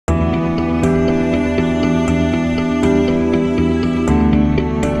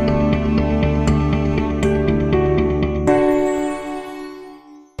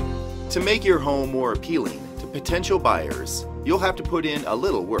To make your home more appealing to potential buyers, you'll have to put in a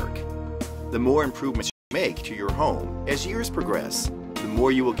little work. The more improvements you make to your home as years progress, the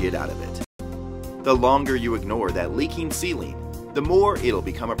more you will get out of it. The longer you ignore that leaking ceiling, the more it'll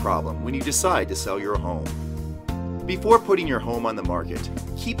become a problem when you decide to sell your home. Before putting your home on the market,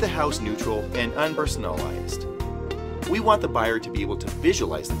 keep the house neutral and unpersonalized. We want the buyer to be able to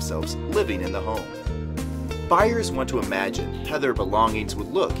visualize themselves living in the home. Buyers want to imagine how their belongings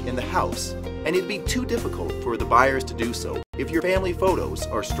would look in the house, and it'd be too difficult for the buyers to do so if your family photos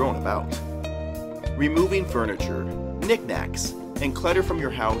are strewn about. Removing furniture, knickknacks, and clutter from your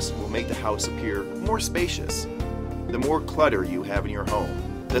house will make the house appear more spacious. The more clutter you have in your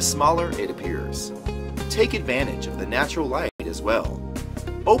home, the smaller it appears. Take advantage of the natural light as well.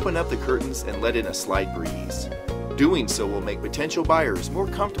 Open up the curtains and let in a slight breeze. Doing so will make potential buyers more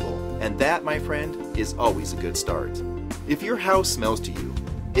comfortable, and that, my friend, is always a good start. If your house smells to you,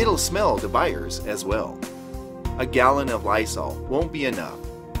 it'll smell to buyers as well. A gallon of Lysol won't be enough.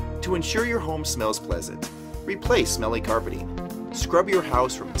 To ensure your home smells pleasant, replace smelly carpeting, scrub your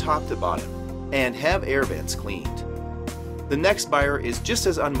house from top to bottom, and have air vents cleaned. The next buyer is just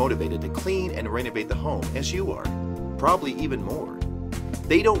as unmotivated to clean and renovate the home as you are, probably even more.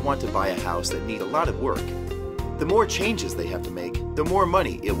 They don't want to buy a house that needs a lot of work. The more changes they have to make, the more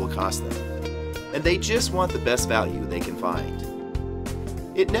money it will cost them. And they just want the best value they can find.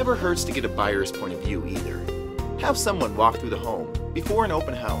 It never hurts to get a buyer's point of view either. Have someone walk through the home before an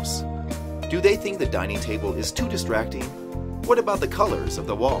open house. Do they think the dining table is too distracting? What about the colors of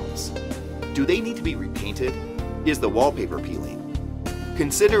the walls? Do they need to be repainted? Is the wallpaper peeling?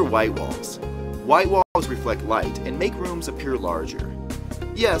 Consider white walls. White walls reflect light and make rooms appear larger.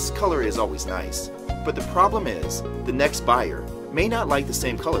 Yes, color is always nice, but the problem is the next buyer may not like the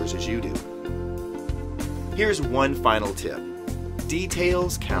same colors as you do. Here's one final tip.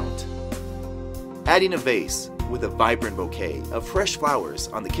 Details count. Adding a vase with a vibrant bouquet of fresh flowers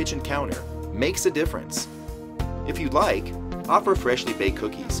on the kitchen counter makes a difference. If you'd like, offer freshly baked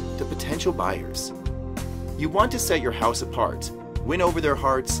cookies to potential buyers. You want to set your house apart, win over their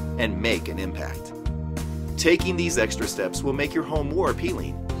hearts, and make an impact. Taking these extra steps will make your home more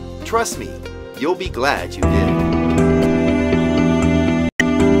appealing. Trust me, you'll be glad you did.